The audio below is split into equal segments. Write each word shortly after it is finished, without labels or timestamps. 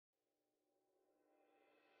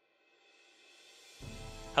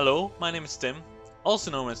Hello, my name is Tim, also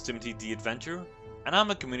known as Timothy the Adventurer, and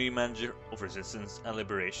I'm a community manager of Resistance and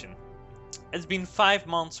Liberation. It's been 5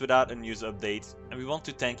 months without a news update, and we want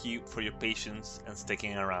to thank you for your patience and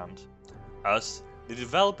sticking around. Us, the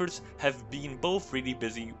developers, have been both really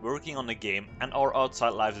busy working on the game and our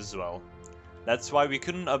outside lives as well. That's why we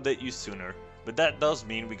couldn't update you sooner, but that does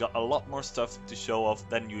mean we got a lot more stuff to show off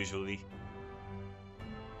than usually.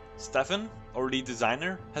 Stefan, our lead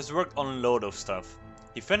designer, has worked on a load of stuff.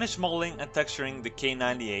 He finished modeling and texturing the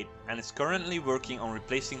K98 and is currently working on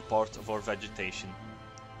replacing parts of our vegetation,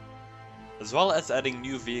 as well as adding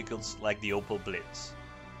new vehicles like the Opel Blitz.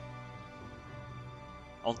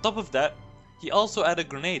 On top of that, he also added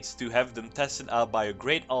grenades to have them tested out by a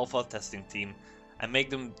great alpha testing team and make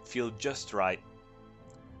them feel just right.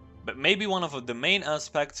 But maybe one of the main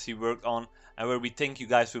aspects he worked on, and where we think you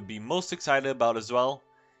guys would be most excited about as well,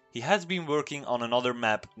 he has been working on another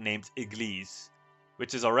map named Église,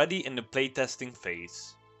 which is already in the playtesting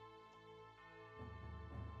phase.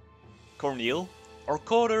 Corneille, our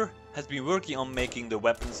coder, has been working on making the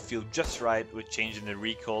weapons feel just right with changing the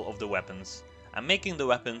recoil of the weapons and making the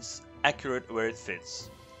weapons accurate where it fits,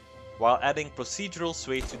 while adding procedural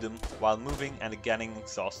sway to them while moving and getting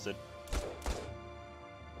exhausted.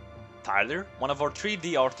 Tyler, one of our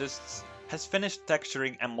 3D artists, has finished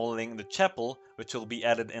texturing and modeling the chapel which will be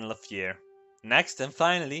added in La Fière. Next and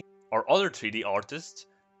finally, our other 3D artist,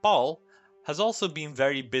 Paul, has also been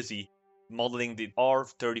very busy modeling the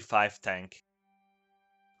R35 tank.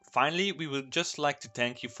 Finally, we would just like to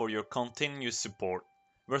thank you for your continuous support.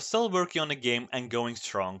 We're still working on the game and going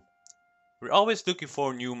strong. We're always looking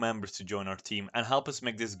for new members to join our team and help us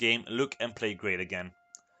make this game look and play great again.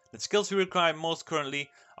 The skills we require most currently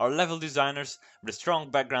are level designers with a strong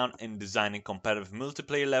background in designing competitive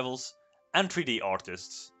multiplayer levels and 3D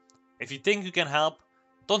artists. If you think you can help,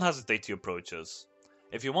 don't hesitate to approach us.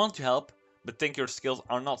 If you want to help, but think your skills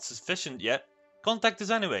are not sufficient yet, contact us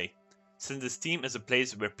anyway, since this team is a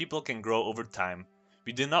place where people can grow over time.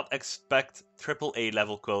 We do not expect AAA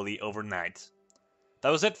level quality overnight.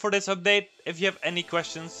 That was it for this update. If you have any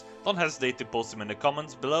questions, don't hesitate to post them in the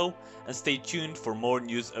comments below and stay tuned for more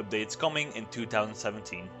news updates coming in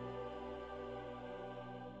 2017.